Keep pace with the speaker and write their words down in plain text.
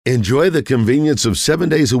Enjoy the convenience of 7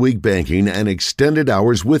 days a week banking and extended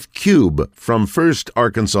hours with Cube from First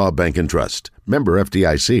Arkansas Bank and Trust. Member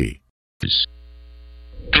FDIC.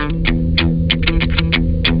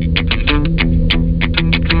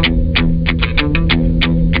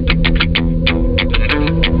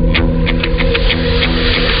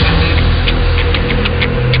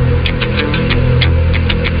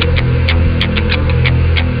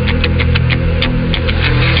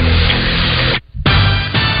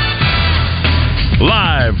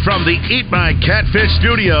 From the Eat My Catfish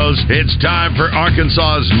studios, it's time for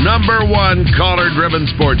Arkansas's #1 caller-driven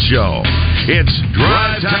sports show. It's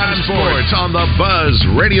Drive Time Sports on the Buzz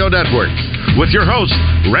Radio Network with your hosts,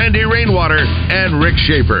 Randy Rainwater and Rick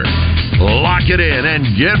Shaeffer. Lock it in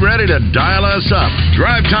and get ready to dial us up.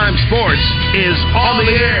 Drive Time Sports is on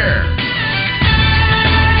the air.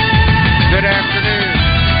 Good afternoon.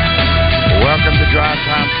 Welcome to Drive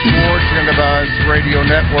Time Sports in the Buzz Radio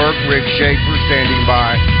Network. Rick Shaeffer standing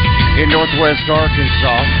by in Northwest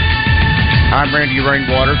Arkansas. I'm Randy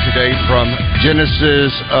Rainwater today from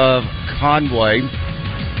Genesis of Conway.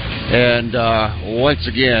 And once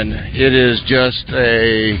again, it is just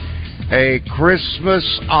a Christmas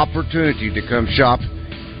opportunity to come shop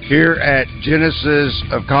here at Genesis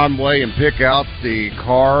of Conway and pick out the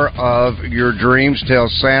car of your dreams. Tell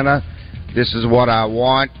Santa, this is what I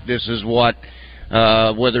want. This is what,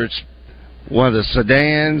 whether it's one of the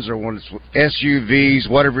sedans or one of the SUVs,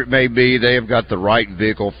 whatever it may be, they have got the right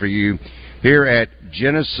vehicle for you here at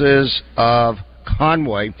Genesis of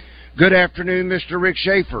Conway. Good afternoon, Mr. Rick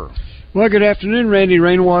Shaeffer. Well, good afternoon, Randy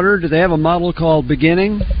Rainwater. Do they have a model called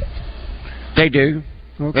Beginning? They do.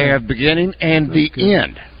 Okay. They have Beginning and the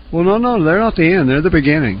End. Well, no, they're not the end. They're the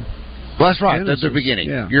beginning. Well, that's right. That's the beginning.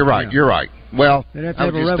 Yeah, you're right. Yeah. You're right. Well, they'd have to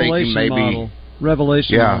have a Revelation model.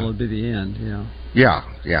 Revelation model would be the end.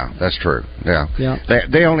 Yeah, that's true. Yeah.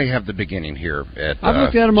 They only have the beginning here at I've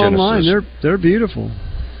looked at them Genesis. Online. They're beautiful.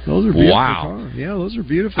 Those are beautiful cars. Yeah, those are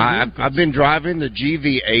beautiful. I've been driving the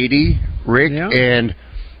GV80, Rick, and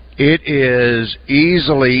it is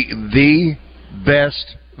easily the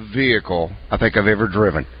best vehicle I think I've ever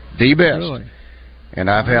driven. The best. Really? And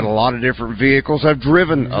I've had a lot of different vehicles. I've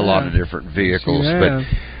driven a lot of different vehicles, but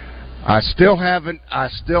I still haven't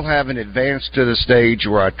advanced to the stage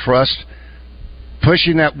where I trust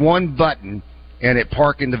pushing that one button and it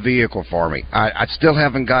parking the vehicle for me. I still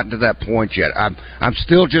haven't gotten to that point yet. I'm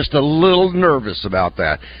still just a little nervous about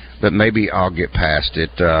that, but maybe I'll get past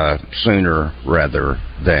it sooner rather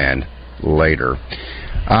than later.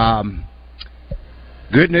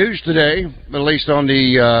 Good news today, at least on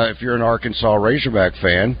the if you're an Arkansas Razorback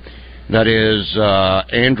fan. That is,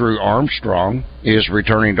 Andrew Armstrong is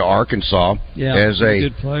returning to Arkansas as a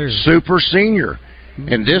super senior.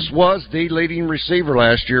 Mm-hmm. And this was the leading receiver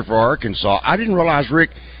last year for Arkansas. I didn't realize,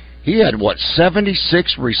 Rick, he had,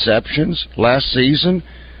 76 receptions last season?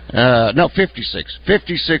 56.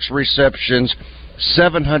 56 receptions,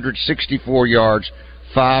 764 yards,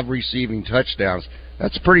 5 receiving touchdowns.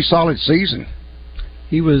 That's a pretty solid season.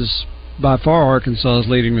 He was by far Arkansas's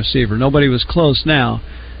leading receiver. Nobody was close now.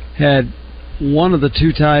 Had one of the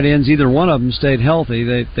two tight ends, either one of them stayed healthy,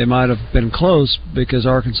 they might have been close because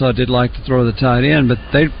Arkansas did like to throw the tight end, but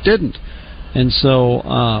they didn't. And so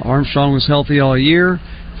Armstrong was healthy all year,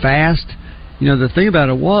 fast. You know, the thing about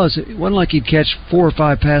it wasn't like he'd catch 4 or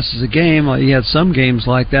 5 passes a game. He had some games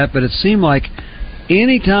like that, but it seemed like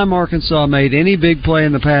any time Arkansas made any big play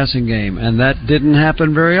in the passing game, and that didn't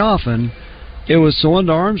happen very often, it was throwing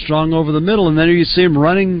to Armstrong over the middle, and then you see him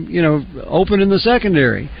running, open in the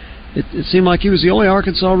secondary. It seemed like he was the only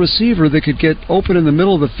Arkansas receiver that could get open in the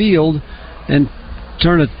middle of the field and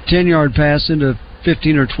turn a 10-yard pass into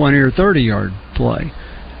 15 or 20 or 30-yard play.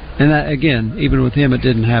 And that, again, even with him, it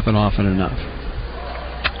didn't happen often enough.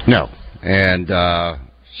 No, and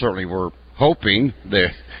certainly we're hoping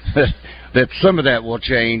that some of that will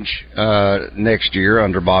change next year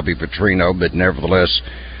under Bobby Petrino, but nevertheless,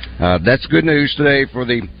 that's good news today for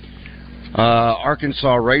the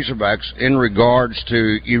Arkansas Razorbacks in regards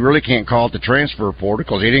to, you really can't call it the transfer portal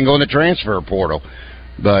because he didn't go in the transfer portal,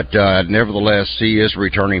 but nevertheless, he is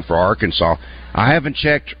returning for Arkansas. I haven't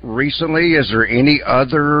checked recently. Is there any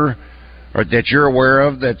other that you're aware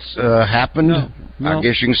of that's happened? No. I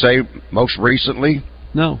guess you can say most recently?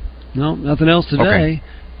 No, nothing else today. Okay.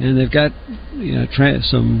 And they've got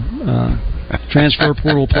some transfer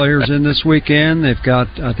portal players in this weekend. They've got,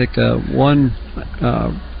 I think, one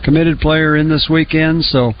committed player in this weekend.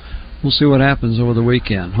 So we'll see what happens over the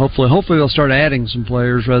weekend. Hopefully they'll start adding some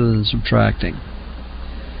players rather than subtracting.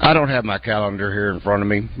 I don't have my calendar here in front of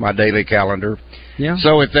me, my daily calendar. Yeah.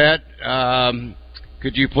 So with that,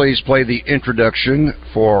 could you please play the introduction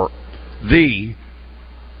for the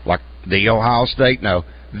Ohio State? No,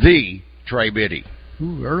 the Trey Biddy.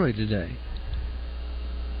 Ooh, early today.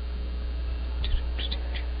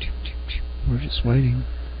 We're just waiting.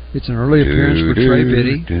 It's an early appearance for Trey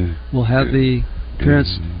Biddy. We'll have the appearance.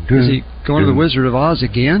 Is he going to the Wizard of Oz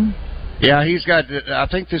again? Yeah, he's got. I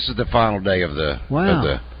think this is the final day of the. Wow. Of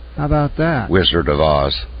the how about that? Wizard of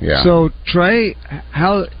Oz. Yeah. So Trey,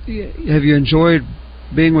 how have you enjoyed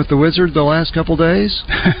being with the Wizard the last couple days?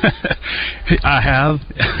 I have.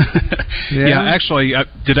 Yeah, actually,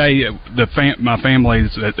 today my family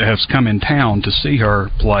that has come in town to see her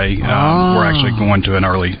play. We're actually going to an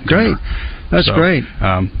early dinner. Great. That's great.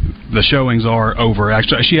 The showings are over.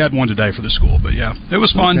 Actually, she had one today for the school, but yeah, it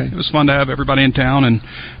was fun. Okay. It was fun to have everybody in town, and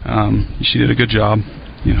she did a good job.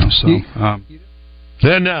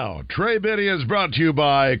 And now, Trey Biddy is brought to you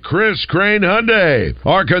by Chris Crane Hyundai,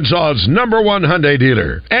 Arkansas's #1 Hyundai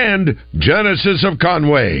dealer, and Genesis of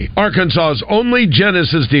Conway, Arkansas's only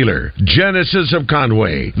Genesis dealer. Genesis of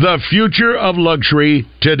Conway, the future of luxury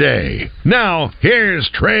today. Now, here's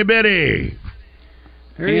Trey Biddy.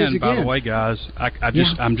 And by the way, guys,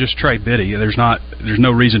 I'm just Trey Biddy. There's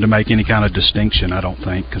no reason to make any kind of distinction. I don't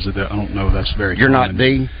think, because I don't know that's very. You're common. Not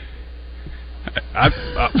B.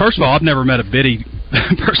 First of all, I've never met a Biddy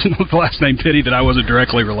person with the last name Biddy that I wasn't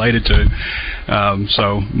directly related to.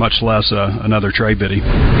 So much less another Trey Biddy.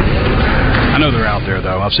 I know they're out there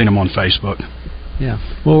though. I've seen them on Facebook. Yeah.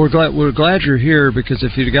 Well, we're glad you're here, because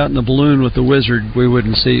if you'd gotten the balloon with the Wizard, we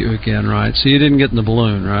wouldn't see you again, right? So you didn't get in the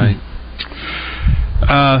balloon, right?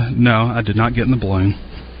 No, I did not get in the balloon.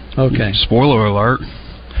 Okay. Spoiler alert.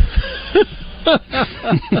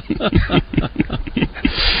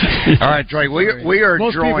 All right, Trey. We are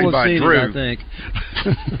joined by Drew. I think.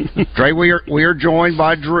 Trey, we are joined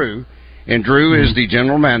by Drew, and Drew is the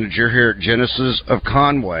general manager here at Genesis of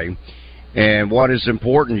Conway. And what is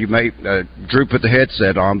important, Drew put the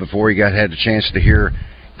headset on before he had a chance to hear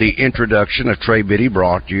the introduction of Trey Biddy,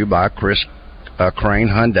 brought to you by Chris Crane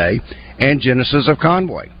Hyundai and Genesis of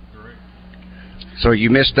Conway. So you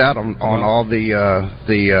missed out on all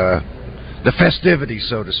the festivities,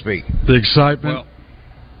 so to speak. The excitement. Well,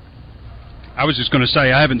 I was just going to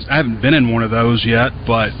say I haven't been in one of those yet,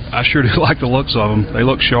 but I sure do like the looks of them. They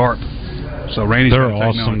look sharp. So Randy's going to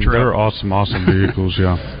take me on a trip. They're awesome vehicles.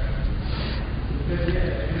 Yeah.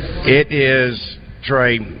 It is,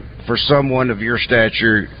 Trey, for someone of your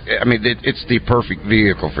stature. I mean, it's the perfect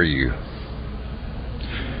vehicle for you.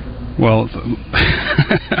 Well,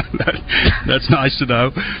 that's nice to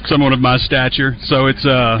know. Someone of my stature. So it's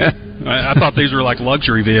I thought these were like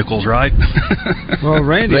luxury vehicles, right? Well,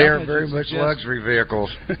 Randy, they are very much luxury vehicles.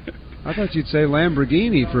 I thought you'd say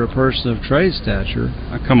Lamborghini for a person of Trey's stature.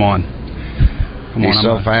 Come on. He's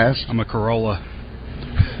so fast. I'm a Corolla.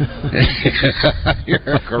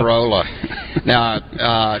 You're a Corolla.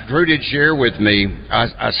 Now, Drew did share with me,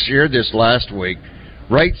 I shared this last week,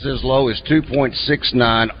 rates as low as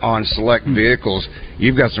 2.69 on select vehicles.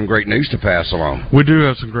 You've got some great news to pass along. We do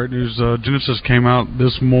have some great news. Genesis came out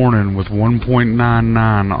this morning with 1.99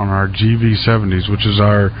 on our GV70s, which is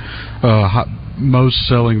our most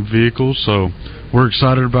selling vehicle. So we're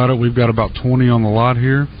excited about it. We've got about 20 on the lot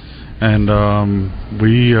here, and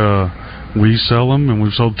we sell them, and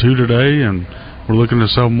we've sold 2 today, and we're looking to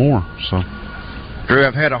sell more. So, Drew,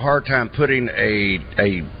 I've had a hard time putting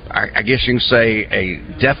I guess you can say a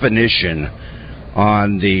definition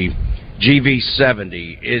on the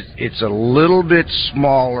GV70. It's a little bit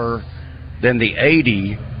smaller than the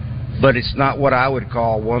 80, but it's not what I would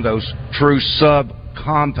call one of those true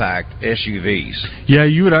subcompact SUVs. Yeah,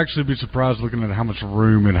 you would actually be surprised looking at how much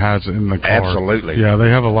room it has in the car. Absolutely. Yeah, they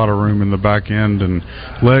have a lot of room in the back end and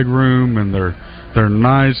leg room, and they're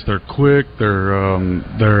nice, they're quick,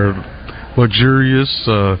 they're luxurious.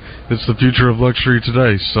 It's the future of luxury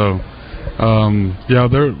today. So, yeah,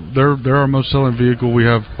 they're our most selling vehicle. We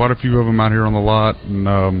have quite a few of them out here on the lot, and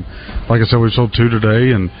like I said, we sold 2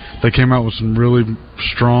 today, and they came out with some really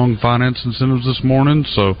strong finance incentives this morning.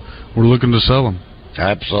 So we're looking to sell them.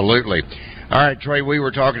 Absolutely. All right, Trey, we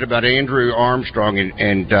were talking about Andrew Armstrong,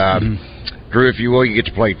 and Drew, if you will, you get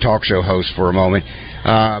to play talk show host for a moment.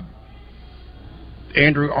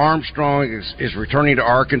 Andrew Armstrong is returning to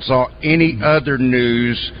Arkansas. Any other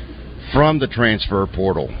news from the transfer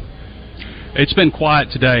portal? It's been quiet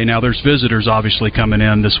today. Now, there's visitors obviously coming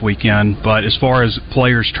in this weekend, but as far as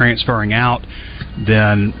players transferring out,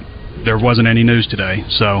 then there wasn't any news today.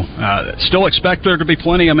 So still expect there to be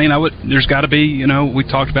plenty. I mean, there's got to be, we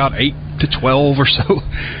talked about 8 to 12 or so.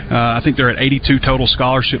 I think they're at 82 total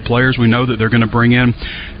scholarship players. We know that they're going to bring in,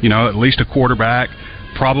 at least a quarterback,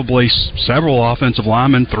 probably several offensive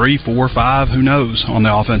linemen, 3, 4, 5, who knows, on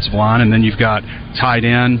the offensive line. And then you've got tight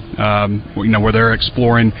end, where they're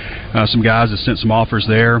exploring some guys that sent some offers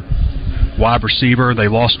there. Wide receiver, they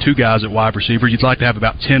lost 2 guys at wide receiver. You'd like to have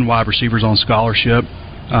about 10 wide receivers on scholarship.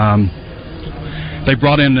 They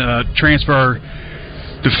brought in transfer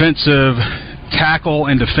defensive tackle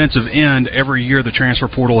and defensive end every year the transfer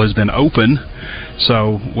portal has been open,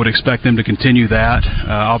 so would expect them to continue that.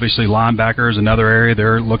 Obviously, linebacker is another area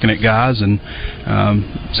they're looking at guys, and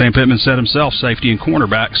Sam Pittman said himself, safety and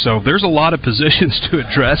cornerback. So there's a lot of positions to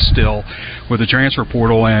address still with the transfer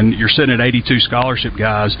portal, and you're sitting at 82 scholarship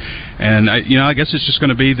guys, and I guess it's just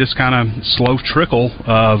going to be this kind of slow trickle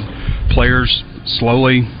of players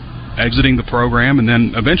slowly exiting the program, and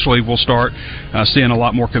then eventually we'll start seeing a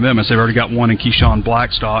lot more commitments. They've already got one in Keyshawn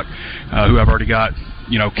Blackstock, who I've already got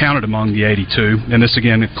counted among the 82, and this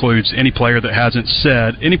again includes any player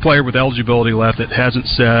with eligibility left that hasn't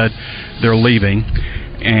said they're leaving,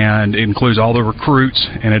 and it includes all the recruits,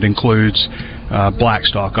 and it includes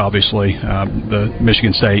Blackstock, obviously, the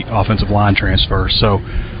Michigan State offensive line transfer. So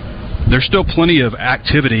there's still plenty of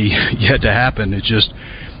activity yet to happen.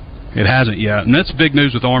 It hasn't yet, and that's big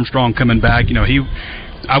news with Armstrong coming back.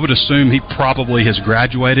 I would assume he probably has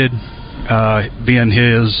graduated, being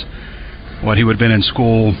he would have been in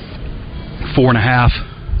school 4.5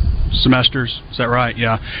 semesters. Is that right?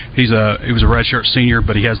 Yeah, he was a redshirt senior,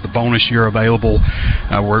 but he has the bonus year available.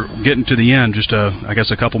 We're getting to the end, just I guess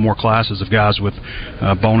a couple more classes of guys with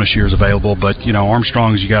bonus years available. But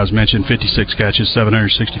Armstrong, as you guys mentioned, 56 catches,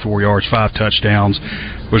 764 yards, 5 touchdowns,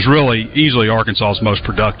 was really easily Arkansas's most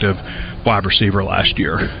productive wide receiver last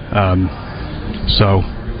year. So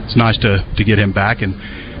it's nice to get him back, and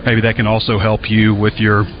maybe that can also help you with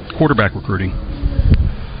your quarterback recruiting.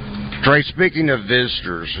 Trey, speaking of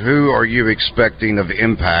visitors, who are you expecting of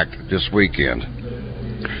impact this weekend?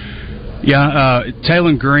 Yeah,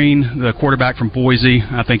 Taylon Green, the quarterback from Boise,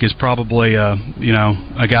 I think is probably a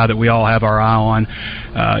guy that we all have our eye on.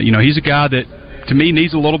 He's a guy that, to me,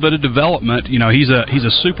 needs a little bit of development. He's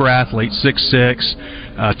a super athlete, 6'6",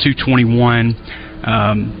 221.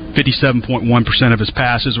 57.1% of his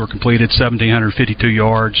passes were completed, 1,752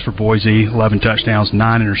 yards for Boise, 11 touchdowns,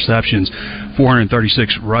 9 interceptions,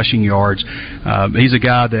 436 rushing yards. He's a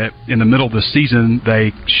guy that in the middle of the season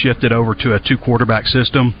they shifted over to a 2-quarterback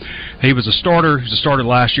system. He was a starter. He was a starter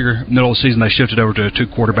last year. Middle of the season they shifted over to a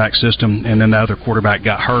 2-quarterback system, and then the other quarterback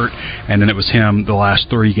got hurt, and then it was him the last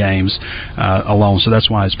 3 games alone. So that's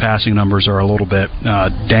why his passing numbers are a little bit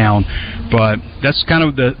down. But that's kind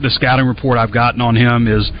of the scouting report I've gotten on him.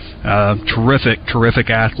 Is a terrific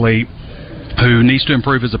athlete who needs to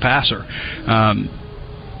improve as a passer.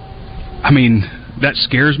 That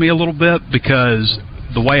scares me a little bit, because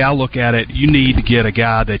the way I look at it, you need to get a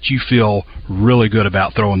guy that you feel really good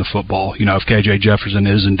about throwing the football. If KJ Jefferson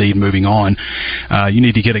is indeed moving on, you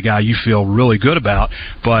need to get a guy you feel really good about.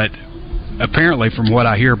 But apparently, from what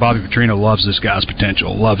I hear, Bobby Petrino loves this guy's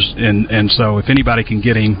potential. And so if anybody can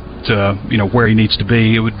get him to where he needs to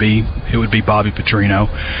be, it would be Bobby Petrino.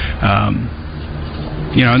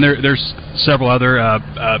 And there's several other I'm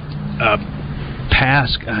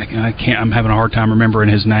having a hard time remembering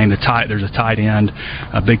his name. There's a tight end,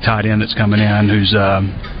 a big tight end that's coming in, who's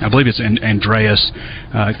I believe it's Andreas.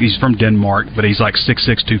 He's from Denmark, but he's like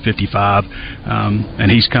 6'6", 255,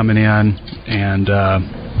 and he's coming in and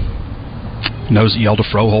knows Yelda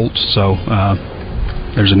Froholt, so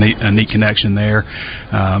there's a neat connection there.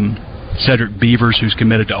 Cedric Beavers, who's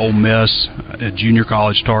committed to Ole Miss, a junior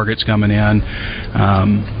college target's coming in.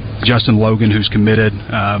 Justin Logan, who's committed.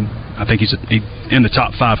 I think he's in the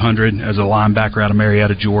top 500 as a linebacker out of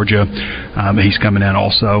Marietta, Georgia. He's coming in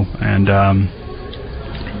also. And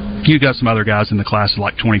you got some other guys in the class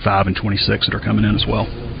like 25 and 26 that are coming in as well.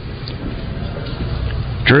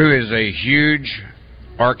 Drew is a huge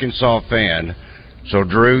Arkansas fan. So,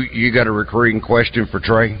 Drew, you got a recruiting question for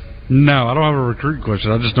Trey? No, I don't have a recruiting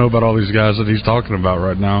question. I just know about all these guys that he's talking about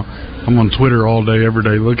right now. I'm on Twitter all day, every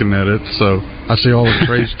day looking at it, so I see all of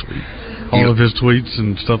Trey's tweets, all of his tweets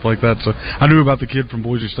and stuff like that. So I knew about the kid from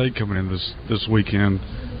Boise State coming in this weekend,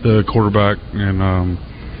 the quarterback, and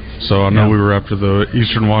so I know we were after the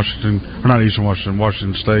Washington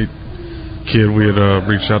State kid. We had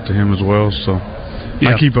reached out to him as well, so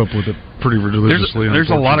I keep up with it pretty religiously.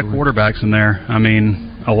 There's a lot of quarterbacks in there.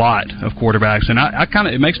 A lot of quarterbacks, and I kind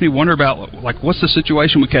of, it makes me wonder about what's the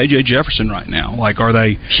situation with KJ Jefferson right now? Are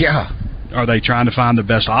they trying to find the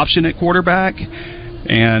best option at quarterback,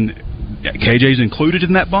 and KJ's included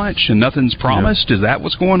in that bunch, and nothing's promised? Yeah. Is that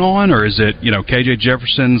what's going on, or is it KJ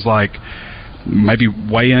Jefferson's maybe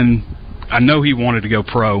weighing I know he wanted to go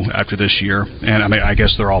pro after this year, and I mean, I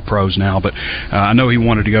guess they're all pros now, but I know he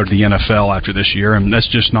wanted to go to the NFL after this year, and that's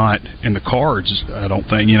just not in the cards, I don't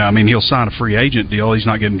think. You know, I mean, he'll sign a free agent deal. He's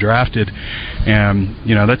not getting drafted, and,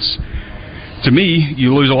 you know, that's, to me,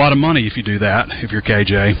 you lose a lot of money if you do that, if you're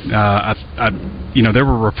KJ. You know, there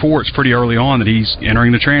were reports pretty early on that he's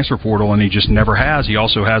entering the transfer portal, and he just never has. He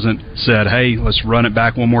also hasn't said, hey, let's run it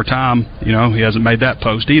back one more time. You know, he hasn't made that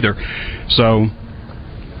post either. So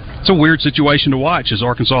it's a weird situation to watch as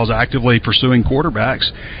Arkansas is actively pursuing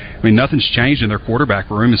quarterbacks. I mean, nothing's changed in their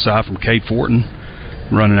quarterback room aside from Cade Fortin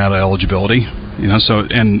running out of eligibility. You know, so,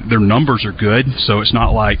 and their numbers are good, so it's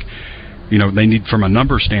not like, you know, they need from a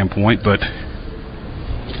number standpoint, but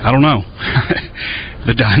I don't know.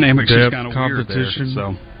 The dynamics is kind of weird there.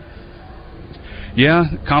 So, yeah,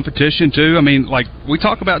 competition too. I mean, like we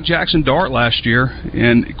talked about Jackson Dart last year,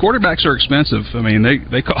 and quarterbacks are expensive. I mean,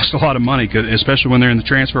 they cost a lot of money, especially when they're in the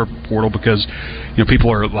transfer portal, because, you know,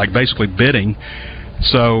 people are like basically bidding.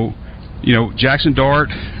 So, you know, Jackson Dart,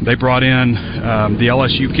 they brought in the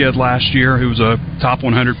LSU kid last year who was a top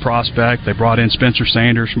 100 prospect. They brought in Spencer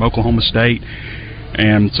Sanders from Oklahoma State,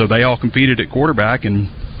 and so they all competed at quarterback, and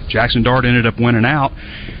Jackson Dart ended up winning out.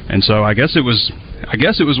 And so I guess it was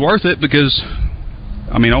worth it, because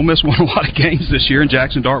I mean, Ole Miss won a lot of games this year, and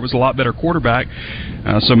Jackson Dart was a lot better quarterback.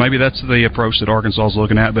 So maybe that's the approach that Arkansas is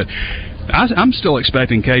looking at. But I'm still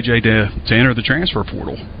expecting KJ to enter the transfer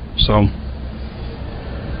portal. So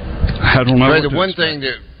I don't know. Ray, the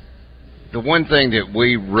one thing that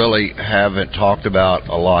we really haven't talked about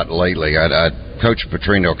a lot lately, Coach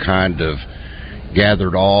Petrino kind of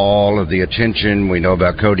gathered all of the attention. We know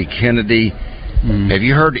about Cody Kennedy. Have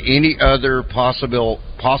you heard any other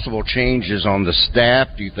possible changes on the staff?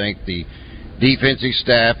 Do you think the defensive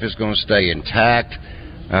staff is going to stay intact?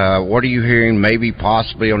 What are you hearing maybe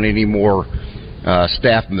possibly on any more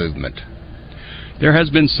staff movement? There has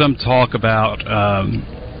been some talk about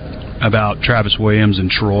Travis Williams and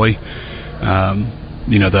Troy.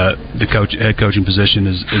 You know, the head coaching position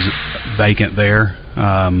is vacant there.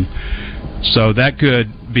 So that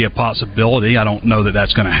could be a possibility. I don't know that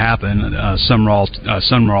that's going to happen. Sumrall,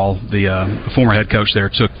 the former head coach there,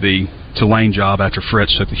 took the Tulane job after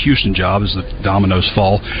Fritz took the Houston job as the dominoes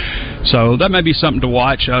fall. So that may be something to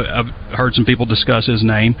watch. I've heard some people discuss his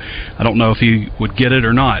name. I don't know if he would get it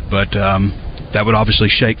or not, but that would obviously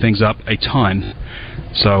shake things up a ton.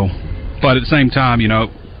 So, but at the same time, you know,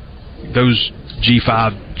 those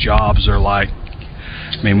G5 jobs are like,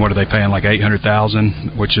 I mean, what are they paying, like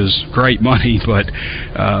 $800,000, which is great money, but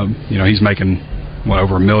you know, he's making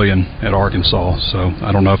over $1 million at Arkansas. So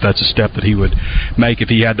I don't know if that's a step that he would make if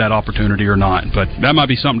he had that opportunity or not. But that might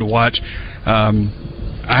be something to watch. I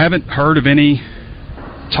haven't heard of any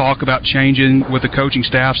talk about changing with the coaching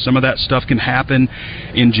staff. Some of that stuff can happen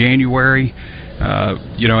in January.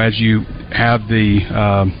 You know, as you have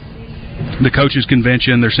the coaches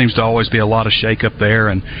convention, there seems to always be a lot of shakeup there,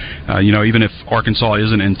 and you know, even if Arkansas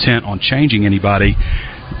isn't intent on changing anybody,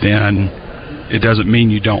 then it doesn't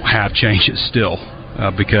mean you don't have changes still,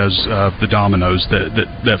 because of the dominoes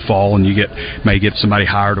that fall, and you may get somebody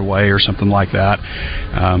hired away or something like that.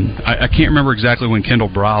 I can't remember exactly when Kendall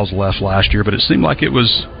Briles left last year, but it seemed like it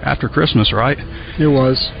was after Christmas, right? It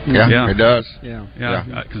was. Yeah. It does. Yeah,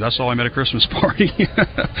 because I saw him at a Christmas party,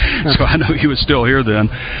 so I know he was still here then.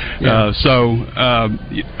 Yeah.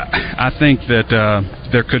 I think that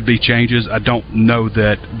there could be changes. I don't know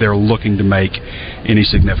that they're looking to make any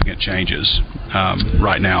significant changes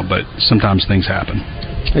right now, but sometimes things happen.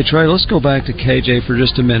 Hey, Trey, let's go back to KJ for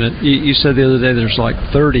just a minute. You said the other day there's like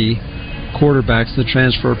 30 quarterbacks in the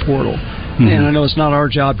transfer portal. Mm-hmm. And I know it's not our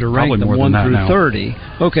job to rank them 1 through 30.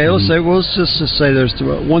 Okay, mm-hmm. let's just say there's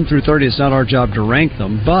 1 through 30. It's not our job to rank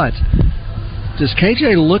them. But does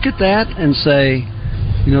KJ look at that and say,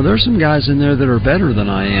 you know, there's some guys in there that are better than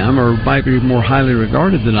I am, or might be more highly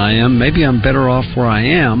regarded than I am. Maybe I'm better off where I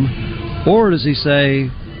am. Or does he say,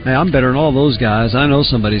 hey, I'm better than all those guys. I know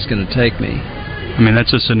somebody's going to take me. I mean,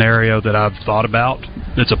 that's a scenario that I've thought about.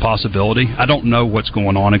 It's a possibility. I don't know what's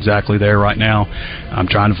going on exactly there right now. I'm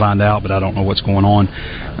trying to find out, but I don't know what's going on.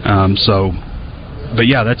 But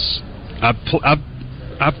yeah,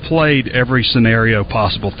 I've played every scenario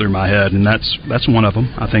possible through my head, and that's one of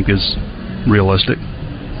them I think is realistic.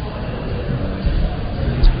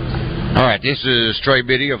 All right, this is Trey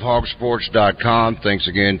Biddy of hogsports.com. Thanks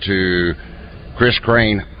again to Chris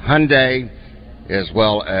Crane Hyundai, as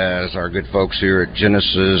well as our good folks here at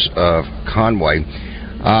Genesis of Conway.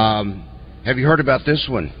 Have you heard about this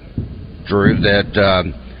one, Drew?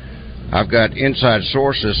 That I've got inside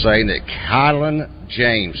sources saying that Kylan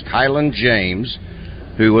James,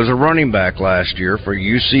 who was a running back last year for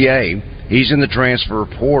UCA, He's in the transfer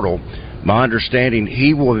portal. My understanding,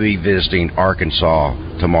 he will be visiting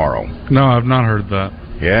Arkansas tomorrow. No, I've not heard that.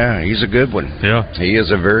 Yeah, he's a good one. Yeah. He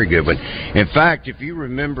is a very good one. In fact, if you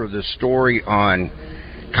remember the story on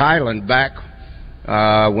Kylan back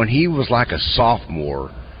when he was like a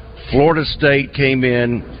sophomore, Florida State came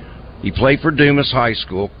in. He played for Dumas High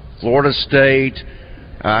School. Florida State,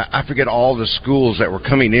 I forget all the schools that were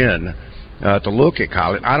coming in to look at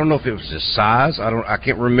Kylan. I don't know if it was his size. I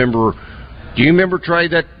can't remember. Do you remember, Trey,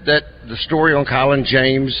 that the story on Kylan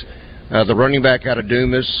James, the running back out of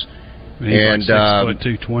Dumas? And 6'2",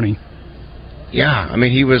 220. Yeah, I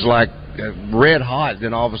mean, he was like red hot.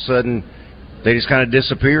 Then all of a sudden, they just kind of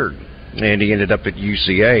disappeared, and he ended up at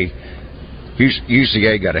UCA.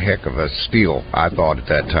 UCA got a heck of a steal, I thought, at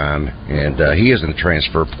that time, and he is in the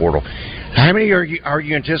transfer portal. How many are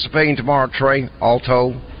you anticipating tomorrow, Trey? All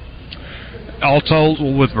told? All told,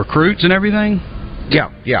 with recruits and everything.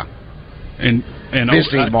 Yeah. And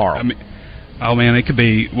visiting tomorrow. It could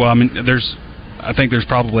be. Well, I mean, I think there's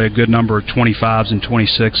probably a good number of 25s and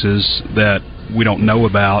 26s that we don't know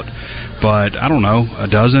about, but I don't know, a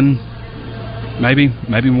dozen, maybe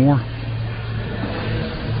more.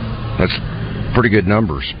 That's pretty good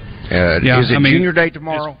numbers. Is it junior day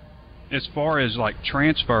tomorrow? As far as like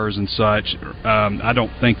transfers and such, I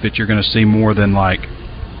don't think that you're going to see more than like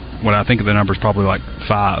what I think of the number is probably like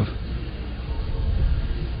 5.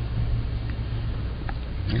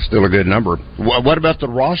 Still a good number. What about the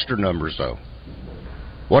roster numbers, though?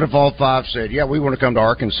 What if all 5 said, "Yeah, we want to come to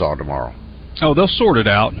Arkansas tomorrow"? Oh, they'll sort it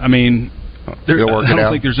out. I mean, I don't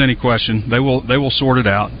think there's any question. They will sort it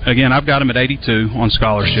out. Again, I've got them at 82 on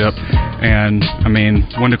scholarship, and I mean,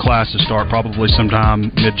 when do classes start? Probably sometime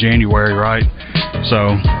mid-January, right?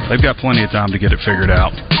 So they've got plenty of time to get it figured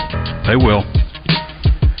out. They will.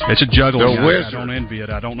 It's a juggling act. I don't envy it.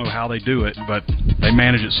 I don't know how they do it, but they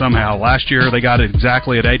manage it somehow. Last year, they got it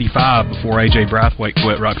exactly at 85 before A.J. Brathwaite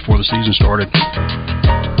quit right before the season started.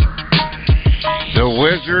 The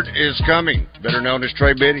Wizard is coming, better known as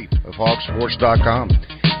Trey Biddy of HawkSports.com.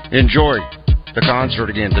 Enjoy the concert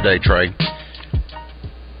again today, Trey.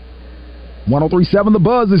 103.7 The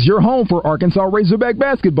Buzz is your home for Arkansas Razorback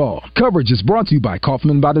basketball. Coverage is brought to you by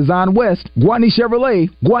Kaufman by Design West, Gwatney Chevrolet,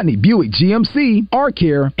 Gwatney Buick GMC,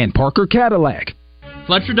 R-Care, and Parker Cadillac.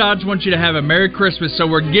 Fletcher Dodge wants you to have a Merry Christmas, so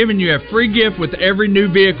we're giving you a free gift with every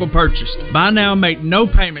new vehicle purchased. Buy now and make no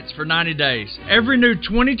payments for 90 days. Every new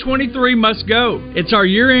 2023 must go. It's our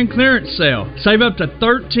year-end clearance sale. Save up to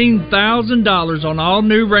 $13,000 on all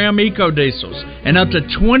new Ram EcoDiesels and up to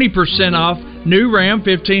 20% off new Ram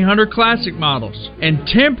 1500 Classic models and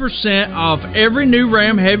 10% off every new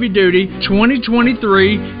Ram Heavy Duty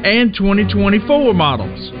 2023 and 2024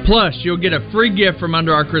 models. Plus, you'll get a free gift from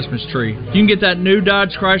under our Christmas tree. You can get that new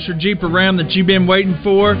Dodge Chrysler Jeep or Ram that you've been waiting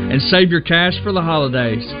for and save your cash for the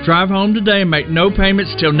holidays. Drive home today and make no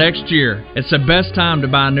payments till next year. It's the best time to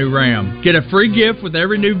buy a new Ram. Get a free gift with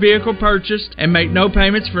every new vehicle purchased and make no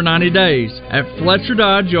payments for 90 days. At Fletcher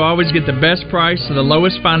Dodge, you'll always get the best price and the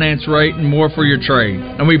lowest finance rate and more for your trade.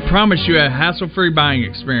 And we promise you a hassle-free buying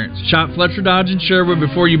experience. Shop Fletcher Dodge in Sherwood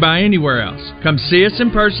before you buy anywhere else. Come see us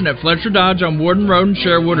in person at Fletcher Dodge on Warden Road in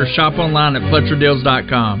Sherwood or shop online at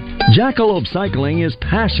FletcherDeals.com. Jackalope Cycling is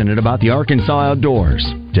passionate about the Arkansas outdoors.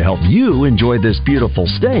 To help you enjoy this beautiful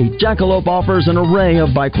state, Jackalope offers an array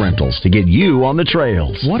of bike rentals to get you on the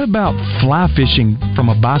trails. What about fly fishing from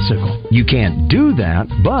a bicycle? You can't do that,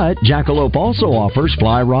 but Jackalope also offers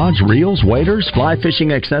fly rods, reels, waders, fly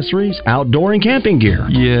fishing accessories, outdoor and camping gear.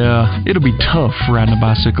 Yeah, it'll be tough riding a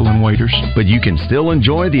bicycle and waders. But you can still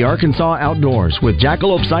enjoy the Arkansas outdoors with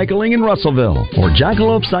Jackalope Cycling in Russellville or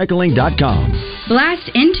JackalopeCycling.com. Blast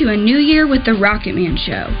into a new year with the Rocket Man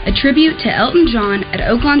Show, a tribute to Elton John at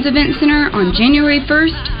Oakland's Event Center on January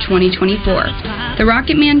 1st, 2024. The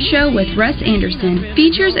Rocket Man Show with Russ Anderson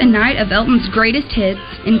features a night of Elton's greatest hits,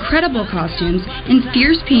 incredible costumes, and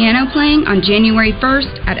fierce piano playing on January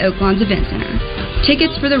 1st at Oakland's Event Center.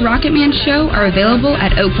 Tickets for the Rocket Man Show are available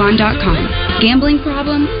at Oakland.com. Gambling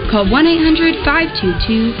problem? Call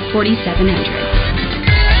 1-800-522-4700.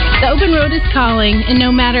 The open road is calling, and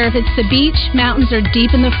no matter if it's the beach, mountains, or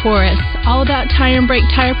deep in the forest, All About Tire and Brake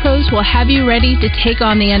Tire Pros will have you ready to take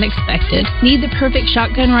on the unexpected. Need the perfect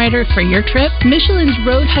shotgun rider for your trip? Michelin's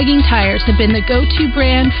road-hugging tires have been the go-to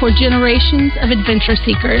brand for generations of adventure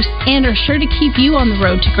seekers and are sure to keep you on the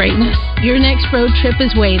road to greatness. Your next road trip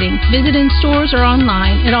is waiting. Visit in stores or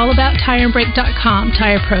online at allabouttireandbrake.com.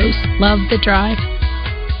 Tire Pros. Love the drive.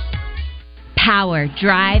 Power,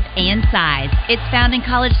 drive, and size. It's found in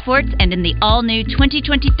college sports and in the all-new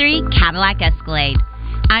 2023 Cadillac Escalade.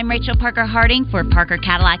 I'm Rachel Parker Harding for Parker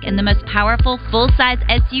Cadillac and the most powerful full-size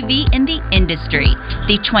SUV in the industry,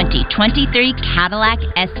 the 2023 Cadillac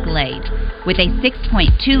Escalade. With a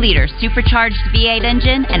 6.2-liter supercharged V8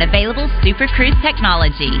 engine and available Super Cruise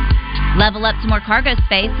technology. Level up to more cargo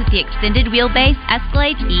space with the extended wheelbase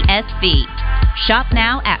Escalade ESV. Shop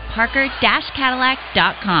now at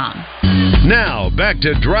parker-cadillac.com. Now, back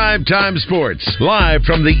to Drive Time Sports, live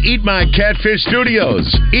from the Eat My Catfish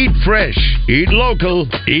studios. Eat fresh, eat local,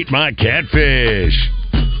 eat my catfish.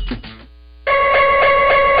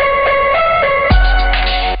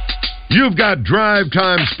 You've got Drive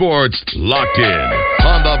Time Sports locked in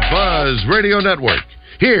on the Buzz Radio Network.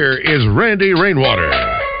 Here is Randy Rainwater.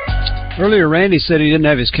 Earlier, Randy said he didn't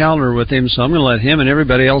have his calendar with him, so I'm going to let him and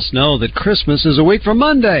everybody else know that Christmas is a week from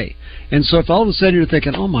Monday. And so if all of a sudden you're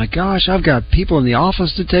thinking, oh my gosh, I've got people in the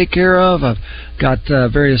office to take care of, I've got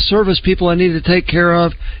various service people I need to take care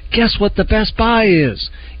of, guess what the best buy is?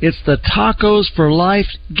 It's the Tacos for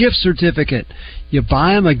Life gift certificate. You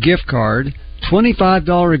buy them a gift card,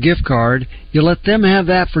 $25 gift card, you let them have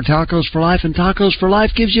that for Tacos for Life, and Tacos for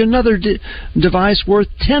Life gives you another device worth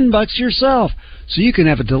 $10 yourself. So you can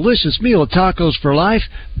have a delicious meal of Tacos for Life.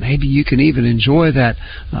 Maybe you can even enjoy that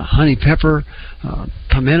honey pepper,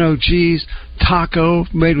 pimento cheese taco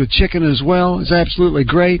made with chicken as well. It's absolutely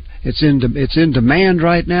great. It's in demand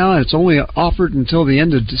right now, and it's only offered until the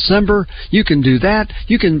end of December. You can do that.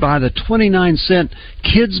 You can buy the 29-cent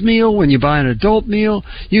kids meal when you buy an adult meal.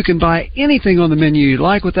 You can buy anything on the menu you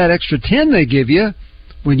like with that extra 10 they give you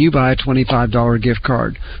when you buy a $25 gift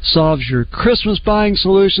card. Solves your Christmas buying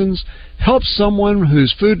solutions, helps someone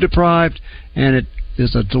who's food deprived, and it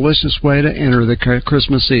is a delicious way to enter the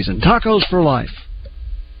Christmas season. Tacos for Life.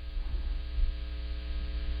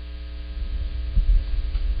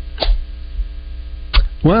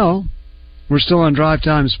 Well, we're still on Drive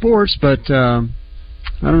Time Sports, but I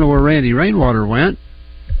don't know where Randy Rainwater went.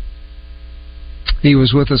 He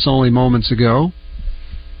was with us only moments ago.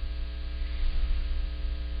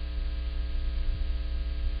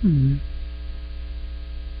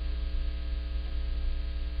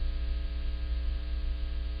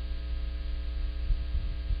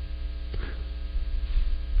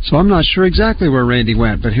 So I'm not sure exactly where Randy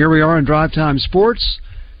went, but here we are in Drive Time Sports,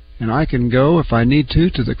 and I can go, if I need to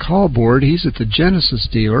the call board. He's at the Genesis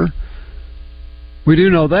dealer. We do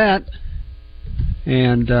know that,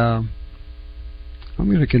 and I'm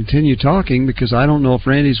going to continue talking because I don't know if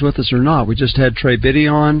Randy's with us or not. We just had Trey Biddy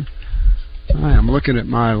on. I am looking at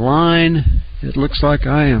my line. It looks like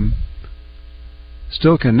I am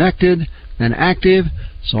still connected and active,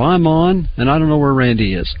 so I'm on, and I don't know where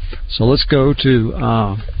Randy is. So let's go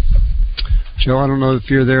to Joe. I don't know if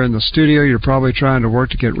you're there in the studio. You're probably trying to work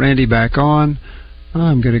to get Randy back on.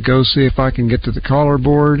 I'm going to go see if I can get to the caller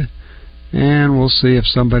board, and we'll see if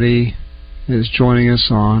somebody is joining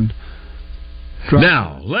us on.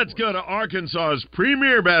 Now, let's go to Arkansas's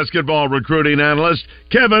premier basketball recruiting analyst,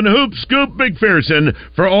 Kevin Hoop Scoop McPherson,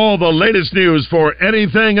 for all the latest news for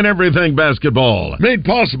anything and everything basketball. Made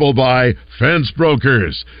possible by Fence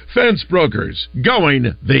Brokers. Fence Brokers,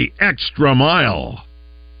 going the extra mile.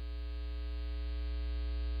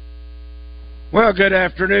 Well, good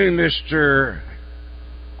afternoon, Mr.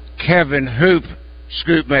 Kevin Hoop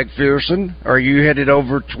Scoop McPherson. Are you headed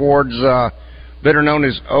over towards better known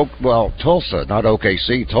as Tulsa, not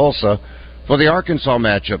OKC, Tulsa, for the Arkansas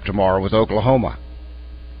matchup tomorrow with Oklahoma?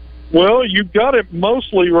 Well, you've got it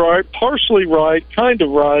mostly right, partially right, kind of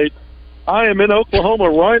right. I am in Oklahoma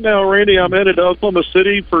right now, Randy. I'm headed to Oklahoma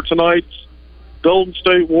City for tonight's Golden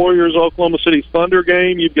State Warriors Oklahoma City Thunder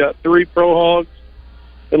game. You've got 3 Pro Hogs.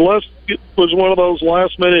 Unless it was one of those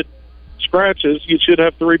last-minute scratches, you should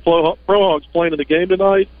have 3 Pro Hogs playing in the game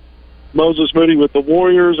tonight. Moses Moody with the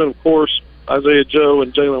Warriors, and, of course, Isaiah Joe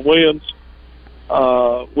and Jalen Williams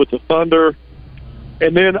with the Thunder.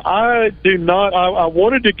 And then I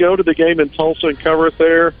wanted to go to the game in Tulsa and cover it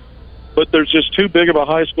there, but there's just too big of a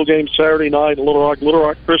high school game Saturday night in Little Rock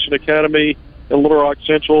Christian Academy and Little Rock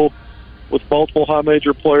Central with multiple high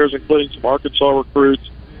major players, including some Arkansas recruits.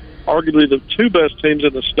 Arguably the 2 best teams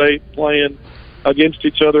in the state playing against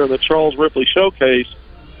each other in the Charles Ripley Showcase.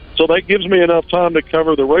 So that gives me enough time to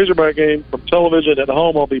cover the Razorback game from television at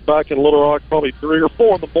home. I'll be back in Little Rock probably 3 or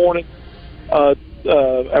 4 in the morning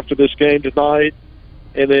after this game tonight.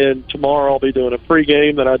 And then tomorrow I'll be doing a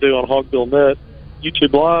pregame that I do on Hogbill.net,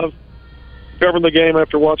 YouTube Live, covering the game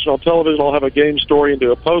after watching on television. I'll have a game story and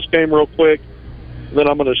do a postgame real quick. And then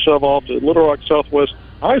I'm going to shove off to Little Rock Southwest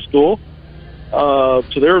High School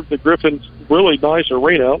to the Griffin's really nice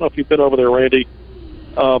arena. I don't know if you've been over there, Randy.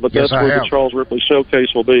 But that's where the Charles Ripley Showcase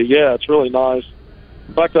will be. Yeah, it's really nice.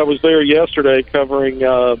 In fact, I was there yesterday covering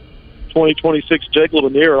 2026 Jake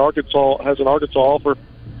Lanier. Arkansas has an Arkansas offer,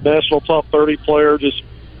 national top 30 player. Just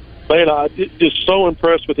so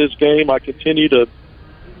impressed with his game. I continue to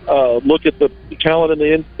look at the talent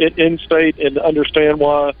in the in-state and understand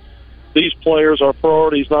why these players are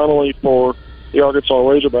priorities not only for the Arkansas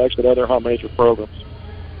Razorbacks but other high major programs.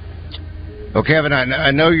 Well, Kevin,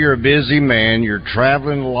 I know you're a busy man. You're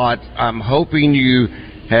traveling a lot. I'm hoping you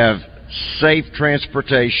have safe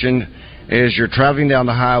transportation as you're traveling down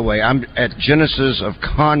the highway. I'm at Genesis of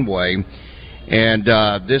Conway, and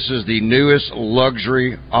this is the newest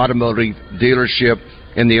luxury automotive dealership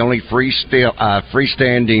and the only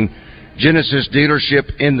freestanding Genesis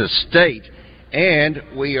dealership in the state. And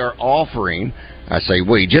we are offering,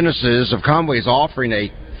 Genesis of Conway is offering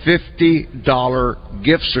a $50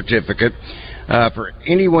 gift certificate for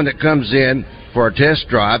anyone that comes in for a test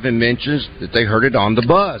drive and mentions that they heard it on the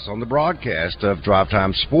buzz, on the broadcast of Drive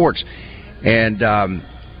Time Sports. And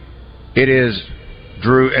it is,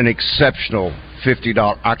 Drew, an exceptional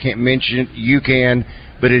 $50. I can't mention it, you can,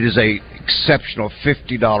 but it is a exceptional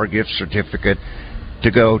 $50 gift certificate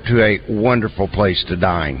to go to a wonderful place to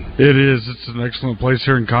dine. It is. It's an excellent place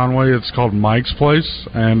here in Conway. It's called Mike's Place,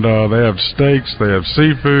 and they have steaks, they have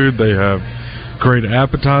seafood, they have great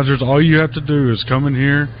appetizers. All you have to do is come in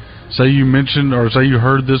here, say you mentioned or say you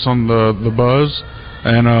heard this on the buzz,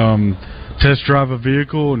 and test drive a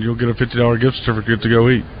vehicle, and you'll get a $50 gift certificate to go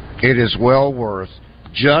eat. It is well worth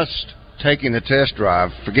just taking the test drive.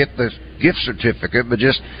 Forget the gift certificate, but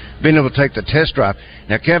just being able to take the test drive.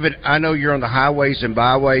 Now, Kevin, I know you're on the highways and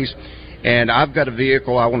byways, and I've got a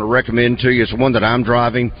vehicle I want to recommend to you. It's one that I'm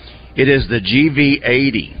driving. It is the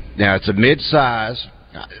GV80. Now, it's a mid-size.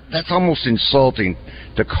 That's almost insulting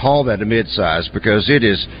to call that a mid-size because it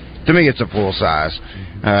is, to me, it's a full-size.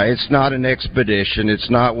 It's not an Expedition.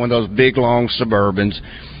 It's not one of those big, long Suburbans.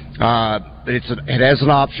 It has an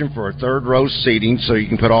option for a third-row seating, so you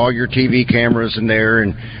can put all your TV cameras in there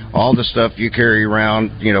and all the stuff you carry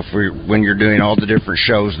around, for when you're doing all the different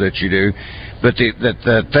shows that you do. But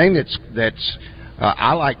the thing that's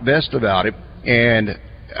I like best about it, and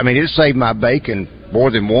I mean, it saved my bacon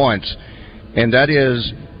more than once, and that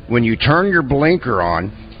is when you turn your blinker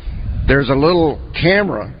on, there's a little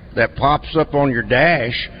camera that pops up on your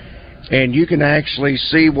dash, and you can actually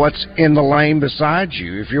see what's in the lane beside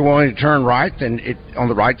you. If you're wanting to turn right, then on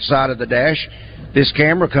the right side of the dash, this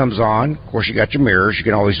camera comes on. Of course, you got your mirrors you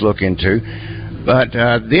can always look into. But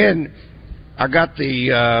then I got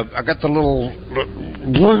the little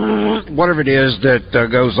whatever it is that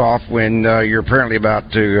goes off when you're apparently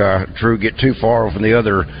about to Drew, get too far off in the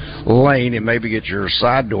other lane and maybe get your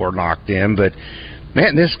side door knocked in. But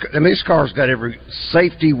man, this car's got every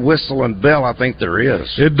safety whistle and bell I think there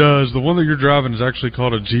is. It does. The one that you're driving is actually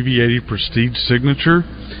called a GV80 Prestige Signature,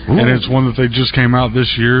 and it's one that they just came out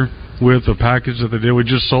this year with a package that they did. We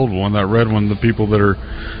just sold one, that red one. The people that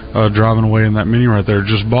are driving away in that Mini right there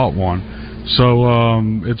just bought one. So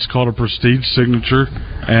it's called a Prestige Signature,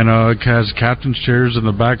 and it has captain's chairs in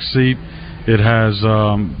the back seat. It has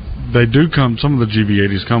they do come. Some of the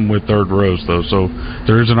GV80s come with third rows though, so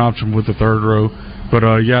there is an option with the third row.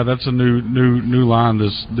 But yeah, that's a new line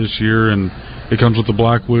this year, and it comes with the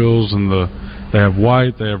black wheels, and they have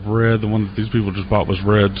white, they have red. The one that these people just bought was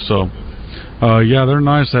red. So yeah, they're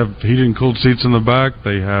nice. They have heated and cooled seats in the back.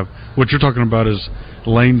 They have, what you're talking about is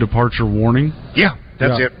lane departure warning. Yeah,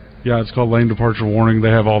 that's it. Yeah, it's called lane departure warning.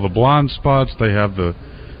 They have all the blind spots. They have the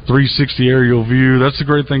 360 aerial view. That's the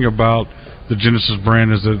great thing about the Genesis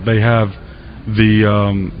brand, is that they have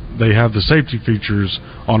the safety features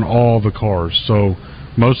on all the cars. So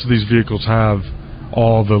most of these vehicles have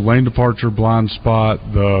all the lane departure, blind spot,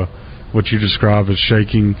 what you describe as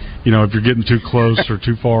shaking, if you're getting too close or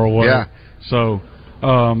too far away. Yeah. So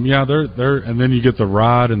yeah, they're and then you get the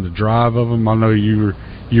ride and the drive of them. I know you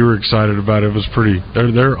were excited about it. It was pretty.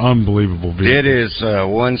 They're unbelievable vehicles. It is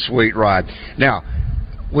one sweet ride. Now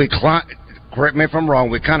we climb. Correct me if I'm wrong.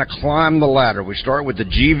 We kind of climb the ladder. We start with the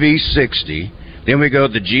GV60, then we go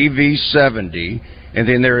to the GV70, and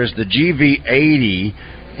then there is the GV80.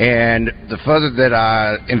 And the further that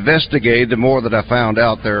I investigated, the more that I found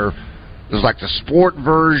out there's like the sport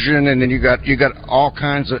version, and then you got all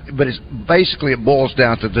kinds of. But it boils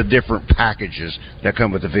down to the different packages that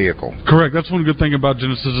come with the vehicle. Correct. That's one good thing about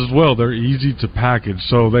Genesis as well. They're easy to package.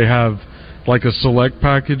 So they have like a select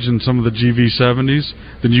package in some of the GV70s.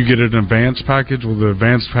 Then you get an advanced package. Well, the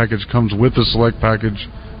advanced package comes with the select package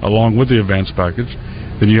along with the advanced package.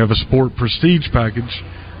 Then you have a sport prestige package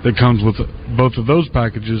that comes with both of those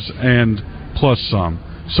packages and plus some.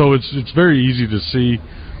 So it's very easy to see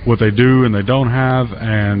what they do and they don't have,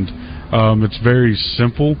 and It's very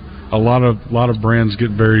simple. A lot of brands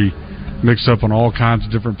get very mixed up on all kinds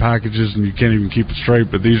of different packages, and you can't even keep it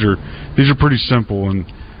straight. But these are pretty simple, and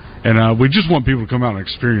we just want people to come out and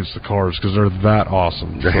experience the cars because they're that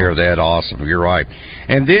awesome. They're that awesome. You're right.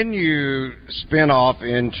 And then you spin off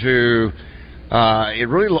into it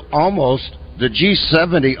really almost the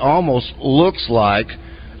G70 almost looks like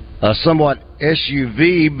a somewhat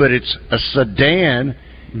SUV, but it's a sedan.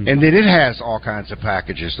 And then it has all kinds of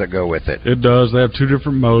packages that go with it. It does. They have two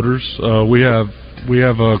different motors. We have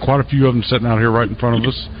quite a few of them sitting out here right in front of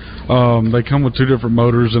us. They come with two different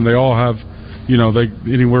motors, and they all have, they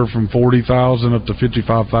anywhere from 40,000 up to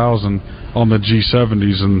 55,000 on the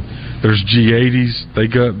G70s, and there's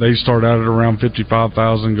G80s. They start out at around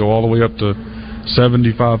 55,000, go all the way up to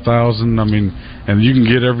 75,000. I mean, and you can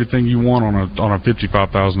get everything you want on a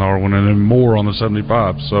 $55,000 one, and then more on the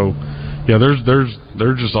 75. So. Yeah,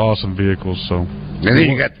 they're just awesome vehicles. So, and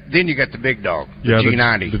then you got the big dog, the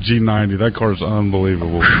G90. The G90, that car's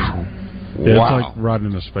unbelievable. Wow, it's like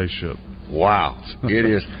riding in a spaceship. Wow, it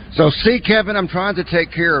is. So, see, Kevin, I'm trying to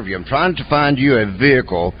take care of you. I'm trying to find you a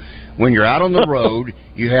vehicle when you're out on the road.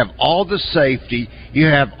 You have all the safety, you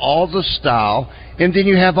have all the style, and then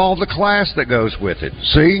you have all the class that goes with it.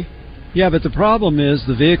 See? Yeah, but the problem is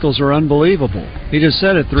the vehicles are unbelievable. He just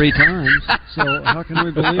said it 3 times, so how can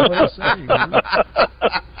we believe what he's saying?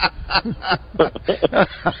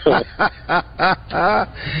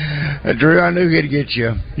 Drew, I knew he'd get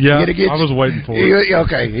you. Yeah, I was waiting for it.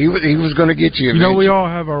 Okay, he was going to get you. We all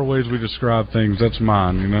have our ways we describe things. That's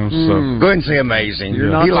mine, So go ahead and say amazing. You're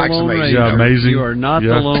not he the likes Lone amazing. Ranger. Yeah, amazing. You are not the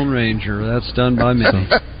Lone Ranger. That's done by me.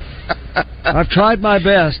 I've tried my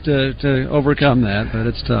best to overcome that, but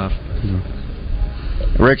it's tough.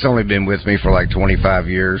 Rick's only been with me for like 25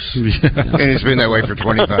 years, and it's been that way for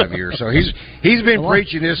 25 years. So he's been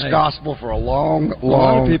preaching this gospel for a long, long time. A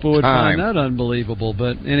lot of people would find that unbelievable,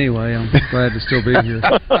 but anyway, I'm glad to still be here.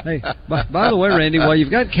 Hey, by the way, Randy, while you've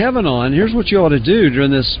got Kevin on, here's what you ought to do during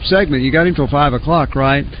this segment. You got him till 5 o'clock,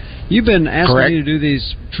 right? You've been asking me to do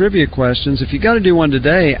these trivia questions. If you got to do one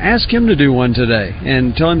today, ask him to do one today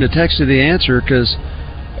and tell him to text you the answer, because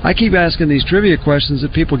I keep asking these trivia questions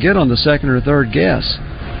that people get on the second or third guess.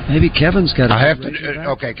 Maybe Kevin's got to. I have to.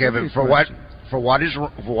 Okay, Kevin. For what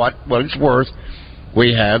it's worth,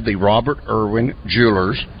 we have the Robert Irwin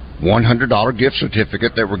Jewelers $100 gift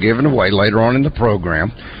certificate that we're giving away later on in the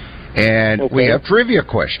program, and we have trivia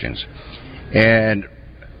questions. And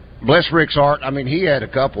bless Rick's heart, I mean, he had a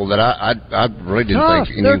couple that I really didn't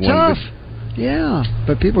think anyone would. Yeah,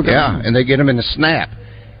 but people get them. And they get them in the snap.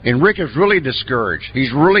 And Rick is really discouraged.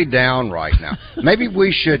 He's really down right now. Maybe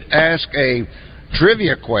we should ask a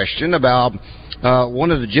trivia question about one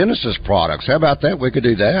of the Genesis products. How about that? We could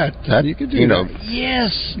do that. You could do that.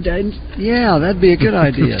 Yes. Yeah, that'd be a good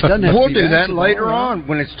idea. We'll do that later on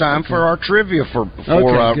when it's time for our trivia for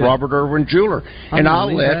Robert Irwin Jeweler. And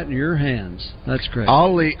I'll let that in your hands. That's great.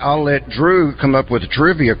 I'll let Drew come up with a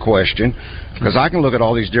trivia question, because I can look at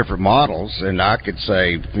all these different models and I could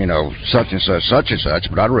say, such and such,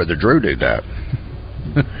 but I'd rather Drew do that.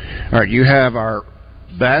 All right, you have our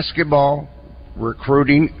basketball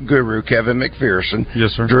recruiting guru, Kevin McPherson.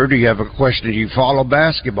 Yes, sir. Drew, do you have a question? Do you follow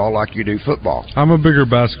basketball like you do football? I'm a bigger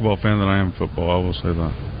basketball fan than I am football, I will say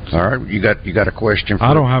that. All right, you got a question for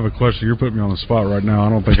I don't have a question. You're putting me on the spot right now. I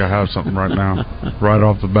don't think I have something right now, right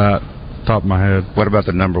off the bat, top of my head. What about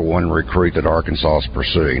the number one recruit that Arkansas is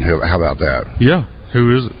pursuing? How about that? Yeah,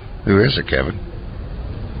 who is it? Who is it, Kevin?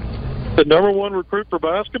 The number one recruit for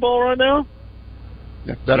basketball right now?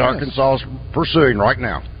 That Arkansas is pursuing right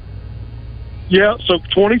now. Yeah, so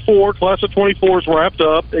class of 24 is wrapped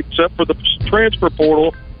up, except for the transfer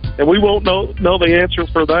portal, and we won't know the answer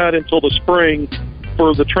for that until the spring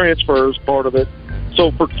for the transfers part of it.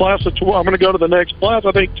 So for class of 12, I'm going to go to the next class.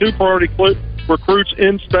 I think 2 priority recruits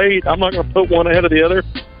in-state. I'm not going to put one ahead of the other.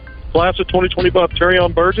 Class of 2025,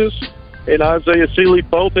 Terrion Burgess and Isaiah Seeley,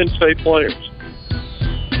 both in-state players.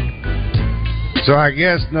 So I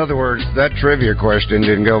guess, in other words, that trivia question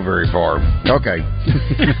didn't go very far. Okay.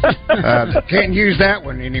 Can't use that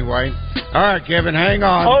one anyway. All right, Kevin, hang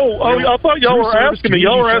on. I thought y'all were asking me.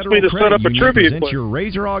 Y'all were asking me to set up a trivia question. Your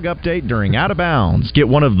Razor Hog update during Out of Bounds. Get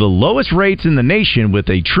one of the lowest rates in the nation with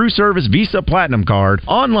a True Service Visa Platinum card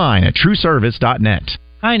online at TrueService.net.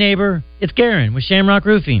 Hi, neighbor. It's Garen with Shamrock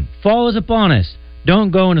Roofing. Fall is upon us. Don't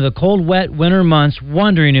go into the cold, wet winter months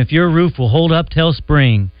wondering if your roof will hold up till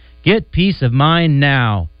spring. Get peace of mind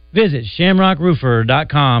now. Visit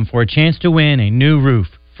ShamrockRoofer.com for a chance to win a new roof,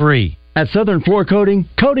 free. At Southern Floor Coating,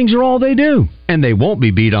 coatings are all they do, and they won't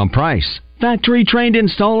be beat on price. Factory-trained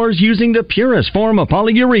installers using the purest form of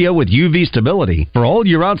polyurea with UV stability for all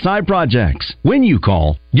your outside projects. When you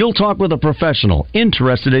call, you'll talk with a professional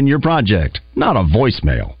interested in your project, not a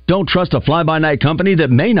voicemail. Don't trust a fly-by-night company that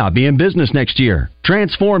may not be in business next year.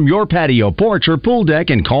 Transform your patio, porch, or pool deck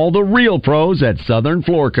and call the real pros at Southern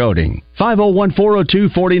Floor Coating.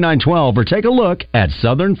 501-402-4912 or take a look at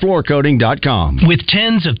southernfloorcoating.com. With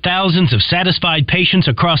tens of thousands of satisfied patients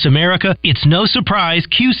across America, it's no surprise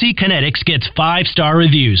QC Kinetics gets 5-star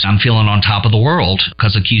reviews. I'm feeling on top of the world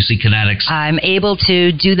because of QC Kinetics. I'm able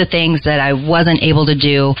to do the things that I wasn't able to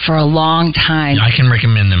do for a long time. I can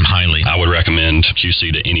recommend them highly. I would recommend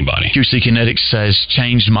QC to anybody. QC Kinetics has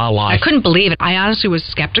changed my life. I couldn't believe it. I honestly was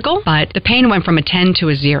skeptical, but the pain went from a 10 to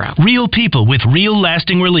a 0. Real people with real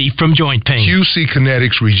lasting relief from joint pain. QC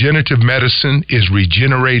Kinetics Regenerative Medicine is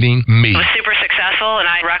regenerating me. I was super successful, and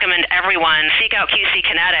I recommend everyone seek out QC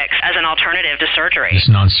Kinetics as an alternative to surgery. This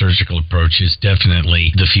non-surgical approach is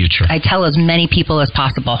definitely the future. I tell as many people as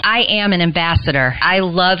possible. I am an ambassador. I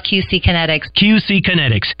love QC Kinetics. QC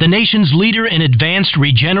Kinetics, the nation's leader in advanced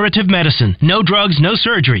regenerative medicine. No drugs, no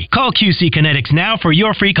surgery. Call QC Kinetics now for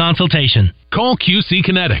your free consultation. Call QC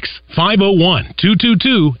Kinetics,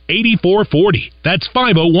 501-222-8440. That's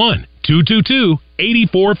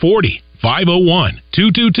 501-222-8440.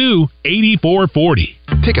 501-222-8440.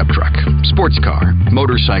 Pickup truck, sports car,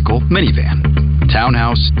 motorcycle, minivan,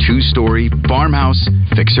 townhouse, 2-story, farmhouse,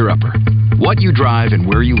 fixer-upper. What you drive and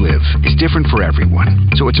where you live is different for everyone,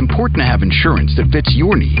 so it's important to have insurance that fits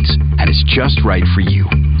your needs and is just right for you.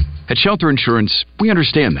 At Shelter Insurance, we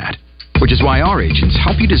understand that, which is why our agents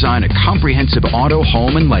help you design a comprehensive auto,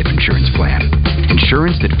 home, and life insurance plan.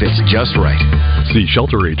 Insurance that fits just right. See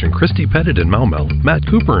Shelter Agent Christy Pettit in Maumelle, Matt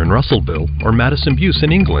Cooper in Russellville, or Madison Buse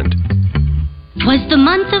in England. 'Twas the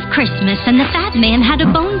month of Christmas, and the fat man had a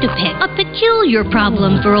bone to pick. A peculiar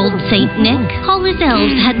problem for old Saint Nick. All his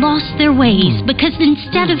elves had lost their ways, because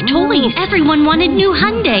instead of toys, everyone wanted new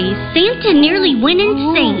Hyundais. Santa nearly went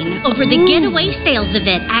insane over the getaway sales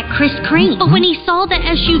event at Chris Crane. But when he saw the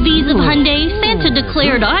SUVs of Hyundai, Santa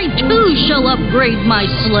declared, "I too shall upgrade my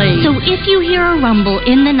sleigh." So if you hear a rumble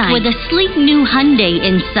in the night with a sleek new Hyundai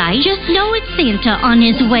in sight, just know it's Santa on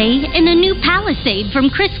his way in a new Palisade from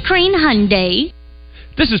Chris Crane Hyundai.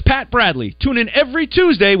 This is Pat Bradley. Tune in every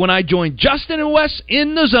Tuesday when I join Justin and Wes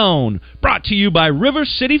in the Zone. Brought to you by River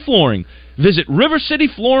City Flooring. Visit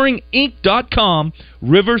RiverCityFlooringInc.com,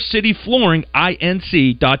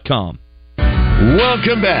 RiverCityFlooringInc.com.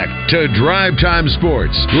 Welcome back to Drive Time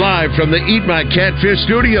Sports, live from the Eat My Catfish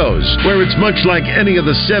studios, where it's much like any of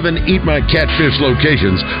the 7 Eat My Catfish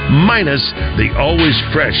locations, minus the always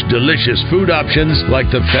fresh, delicious food options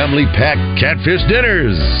like the family pack catfish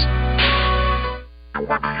dinners.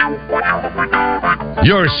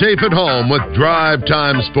 You're safe at home with Drive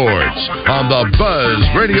Time Sports on the Buzz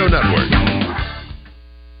Radio Network.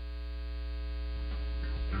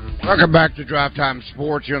 Welcome back to Drive Time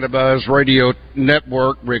Sports here on the Buzz Radio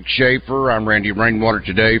Network. Rick Shaeffer. I'm Randy Rainwater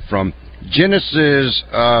today from Genesis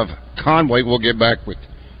of Conway. We'll get back with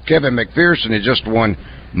Kevin McPherson in just one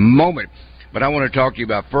moment. But I want to talk to you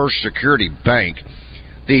about First Security Bank.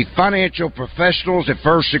 The financial professionals at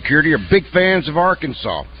First Security are big fans of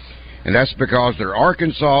Arkansas, and that's because they're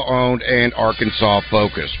Arkansas-owned and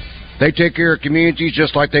Arkansas-focused. They take care of communities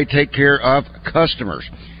just like they take care of customers.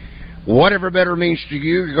 Whatever better means to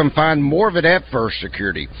you, you're going to find more of it at First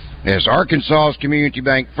Security. As Arkansas's community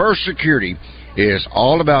bank, First Security is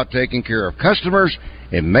all about taking care of customers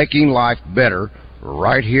and making life better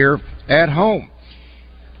right here at home.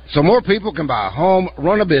 So more people can buy a home,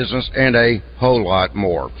 run a business, and a whole lot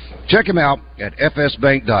more. Check them out at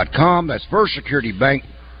fsbank.com. That's First Security Bank.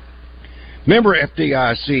 Member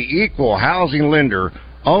FDIC, equal housing lender,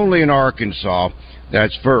 only in Arkansas.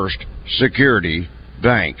 That's First Security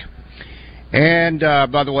Bank. And,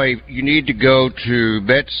 by the way, you need to go to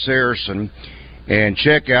Bet Saracen and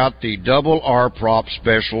check out the double R prop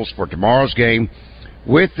specials for tomorrow's game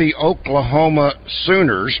with the Oklahoma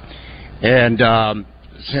Sooners. And,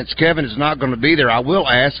 since Kevin is not going to be there, I will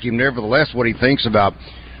ask him, nevertheless, what he thinks about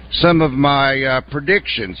some of my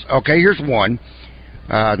predictions. Okay, here's one.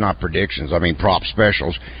 Not predictions, I mean prop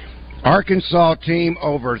specials. Arkansas team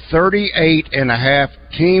over 38.5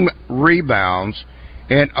 team rebounds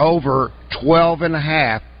and over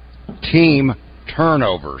 12.5 team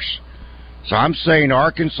turnovers. So I'm saying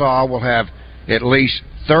Arkansas will have at least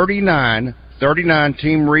 39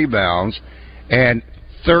 team rebounds and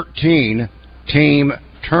 13 team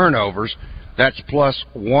turnovers. That's plus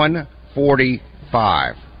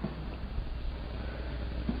 145.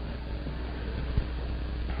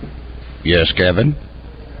 Yes, Kevin?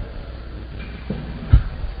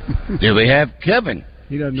 Do we have Kevin?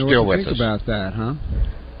 He doesn't know still what to with think us? about that, huh?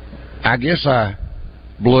 I guess I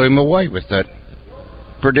blew him away with that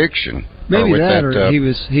prediction. Maybe with that, or he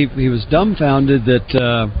was dumbfounded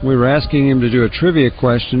that we were asking him to do a trivia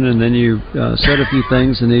question, and then you said a few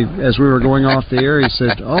things, and as we were going off the air, he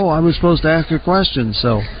said, "Oh, I was supposed to ask a question,"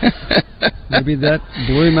 so maybe that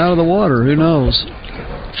blew him out of the water. Who knows?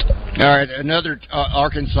 All right, another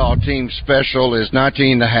Arkansas team special is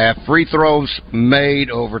 19.5 free throws made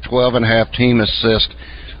over 12.5 team assists.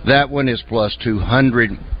 That one is plus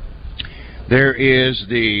 200. There is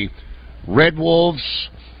the Red Wolves.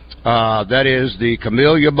 That is the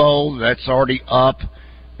Camellia Bowl. That's already up.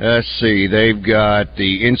 Let's see. They've got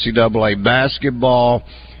the NCAA basketball.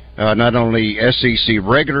 Not only SEC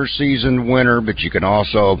regular season winner, but you can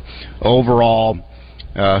also overall.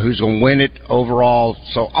 Who's going to win it overall.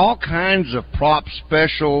 So all kinds of prop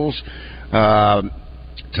specials.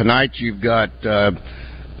 Tonight you've got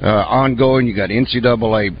ongoing. You've got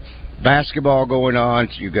NCAA basketball going on.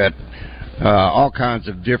 So you've got all kinds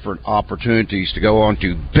of different opportunities to go on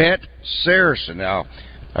to Bet Saracen. Now,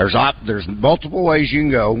 there's multiple ways you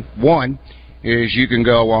can go. One is you can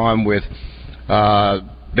go on with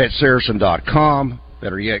BetSaracen.com.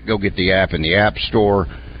 Better yet, go get the app in the App Store.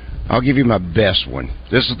 I'll give you my best one.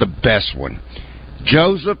 This is the best one.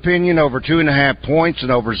 Joe's opinion over 2.5 points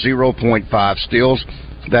and over 0.5 steals.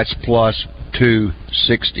 That's plus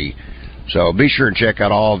 260. So be sure and check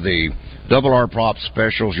out all the Double R prop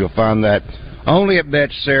specials. You'll find that only at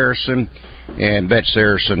Bet Saracen and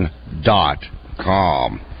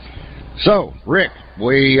BetSaracen.com. So, Rick,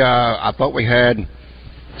 I thought we had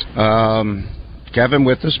Kevin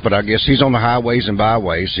with us, but I guess he's on the highways and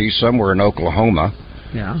byways. He's somewhere in Oklahoma.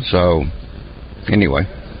 Yeah. So, anyway,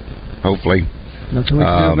 hopefully. Nothing we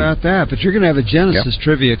can do about that. But you're going to have a Genesis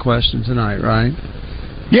trivia question tonight, right?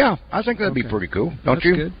 Yeah, I think that'd be pretty cool. Don't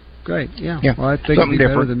you? Good. Great. Yeah. Yeah. Well, I think Something it'd be better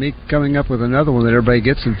different than me coming up with another one that everybody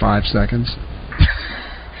gets in 5 seconds.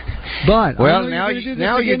 But well, now you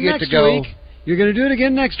get to go. Week. You're going to do it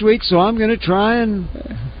again next week, so I'm going to try and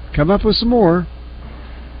come up with some more.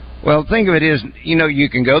 Well, think of it is, you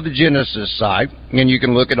can go to the Genesis site and you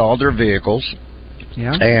can look at all their vehicles.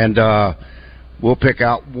 Yeah. And we'll pick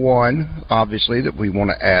out one, obviously, that we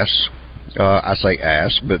want to ask. I say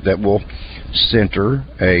ask, but that will center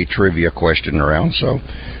a trivia question around. So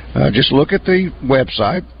just look at the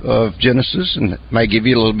website of Genesis, and it may give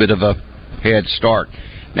you a little bit of a head start.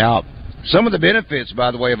 Now, some of the benefits,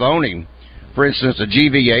 by the way, of owning, for instance, a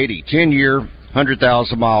GV80, 10-year,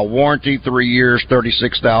 100,000-mile warranty, 3 years,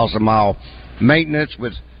 36,000-mile maintenance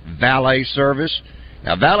with valet service.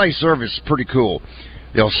 Now, valet service is pretty cool.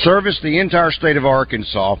 They'll service the entire state of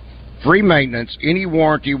Arkansas, free maintenance, any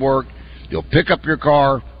warranty work. They'll pick up your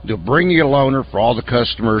car. They'll bring you a loaner for all the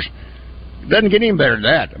customers. It doesn't get any better than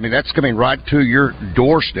that. I mean, that's coming right to your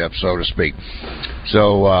doorstep, so to speak.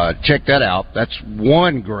 So check that out. That's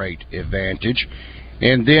one great advantage.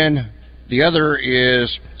 And then the other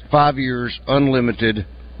is 5 years unlimited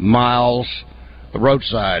miles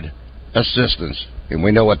roadside assistance. And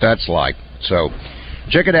we know what that's like. So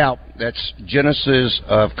check it out. That's Genesis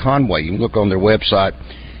of Conway. You can look on their website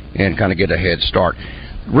and kind of get a head start.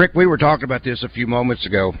 Rick, we were talking about this a few moments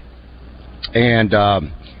ago, and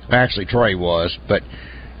actually Trey was, but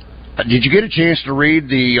did you get a chance to read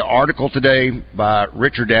the article today by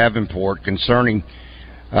Richard Davenport concerning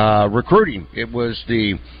recruiting? It was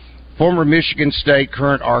the former Michigan State,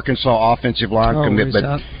 current Arkansas offensive line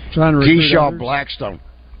commitment, Keyshawn Blackstone.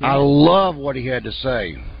 I love what he had to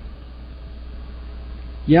say.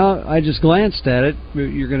 Yeah, I just glanced at it.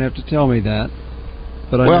 You're going to have to tell me that.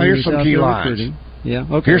 But here's some key lines. Recruiting. Yeah,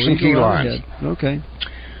 okay. Here's some key lines. Okay.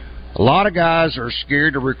 A lot of guys are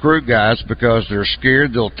scared to recruit guys because they're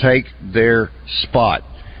scared they'll take their spot.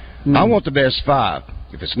 I want the best 5.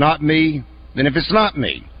 If it's not me, then if it's not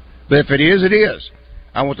me. But if it is, it is.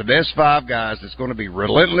 I want the best 5 guys that's going to be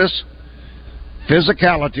relentless,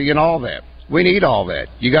 physicality, and all that. We need all that.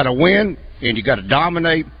 You got to win, and you got to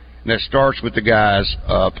dominate, and that starts with the guys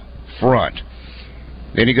up front.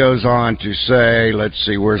 Then he goes on to say, let's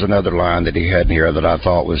see, where's another line that he had in here that I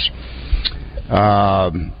thought was,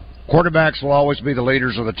 quarterbacks will always be the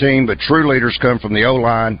leaders of the team, but true leaders come from the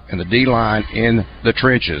O-line and the D-line in the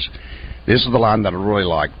trenches. This is the line that I really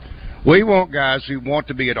like. We want guys who want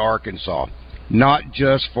to be at Arkansas, not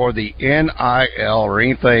just for the NIL or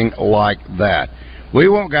anything like that. We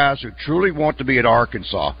want guys who truly want to be at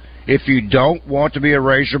Arkansas. If you don't want to be a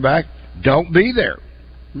Razorback, don't be there.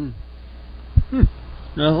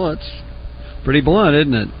 Well, it's pretty blunt,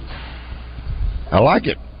 isn't it? I like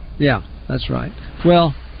it. Yeah, that's right.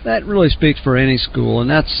 Well, that really speaks for any school, and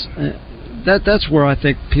that's that's where I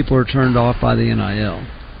think people are turned off by the NIL.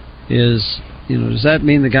 Is, does that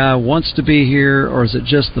mean the guy wants to be here, or is it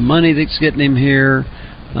just the money that's getting him here?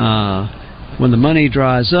 When the money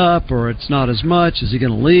dries up, or it's not as much, is he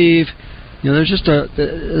going to leave?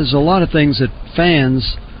 There's a lot of things that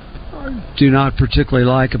fans do not particularly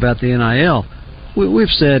like about the NIL. We've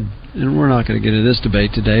said, and we're not going to get into this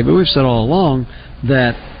debate today, but we've said all along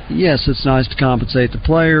that, yes, it's nice to compensate the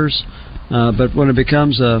players, but when it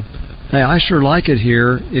becomes hey, I sure like it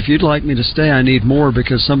here. If you'd like me to stay, I need more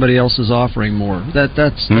because somebody else is offering more. That's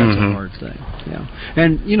a hard thing. Yeah,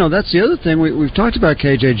 and that's the other thing. We've talked about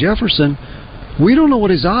KJ Jefferson. We don't know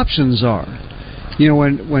what his options are.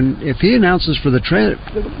 If he announces for the trade,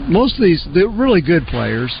 most of the really good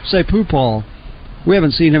players, say Pupal, we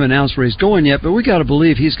haven't seen him announce where he's going yet, but we got to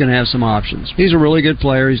believe he's going to have some options. He's a really good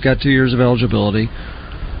player. He's got 2 years of eligibility.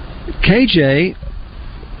 KJ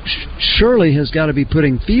surely has got to be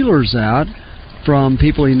putting feelers out from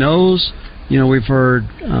people he knows. We've heard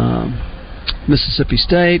Mississippi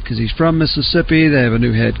State, because he's from Mississippi. They have a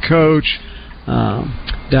new head coach.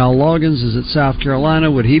 Dal Loggins is at South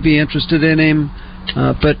Carolina. Would he be interested in him?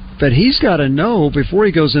 But he's got to know before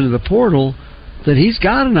he goes into the portal that he's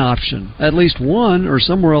got an option, at least one, or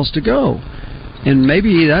somewhere else to go. And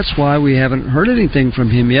maybe that's why we haven't heard anything from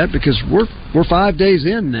him yet, because we're 5 days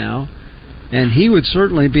in now, and he would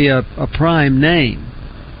certainly be a prime name.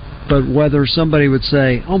 But whether somebody would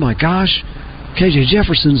say, oh my gosh, KJ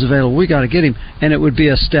Jefferson's available, we got to get him, and it would be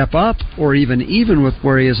a step up or even with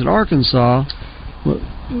where he is at Arkansas,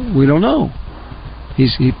 we don't know.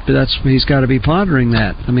 He's got to be pondering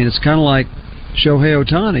that. I mean, it's kind of like Shohei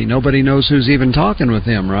Ohtani. Nobody knows who's even talking with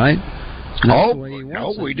him, right?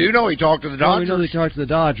 We do know he talked to the Dodgers. We know he talked to the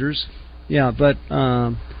Dodgers. Yeah, but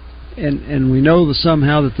and we know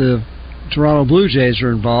somehow that the Toronto Blue Jays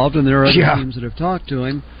are involved, and there are other teams that have talked to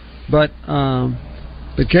him. But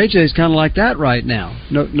KJ's kind of like that right now.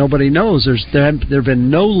 Nobody knows. There have been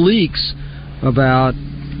no leaks about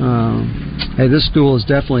hey, this school is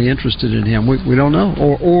definitely interested in him. We don't know,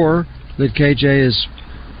 or that KJ is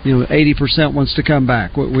 80% wants to come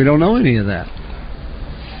back. We don't know any of that.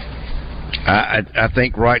 I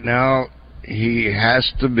think right now he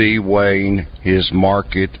has to be weighing his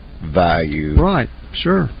market value. Right,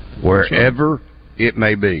 sure. Wherever it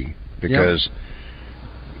may be. Because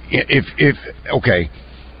if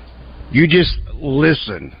you just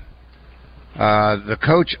listen. The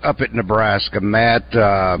coach up at Nebraska, Matt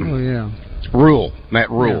Rule.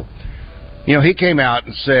 Yeah. He came out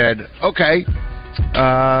and said,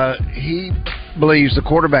 he believes the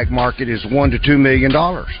quarterback market is $1 to $2 million.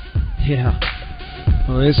 Yeah.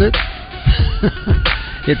 Well, is it?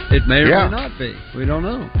 it may or may not be. We don't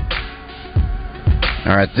know.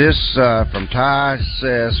 All right, this from Ty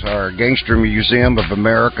says, our Gangster Museum of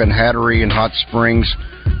American Hattery in Hot Springs.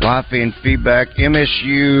 Live fan feedback.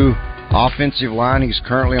 MSU offensive line. He's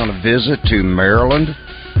currently on a visit to Maryland.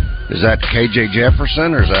 Is that KJ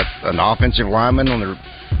Jefferson, or is that an offensive lineman on the?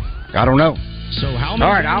 I don't know. So how many?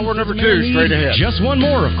 All right, hour number 2, straight ahead. Just one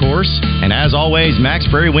more, of course. And as always, Max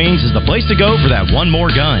Prairie Wings is the place to go for that one more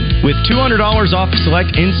gun. With $200 off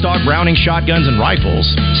select in-stock Browning shotguns and rifles,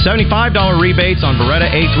 $75 rebates on Beretta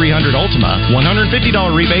A300 Ultima,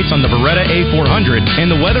 $150 rebates on the Beretta A400, and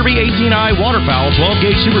the Weatherby 18i Waterfowl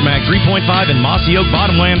 12-gauge Supermax 3.5 in Mossy Oak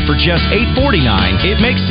Bottomland for just $849. It makes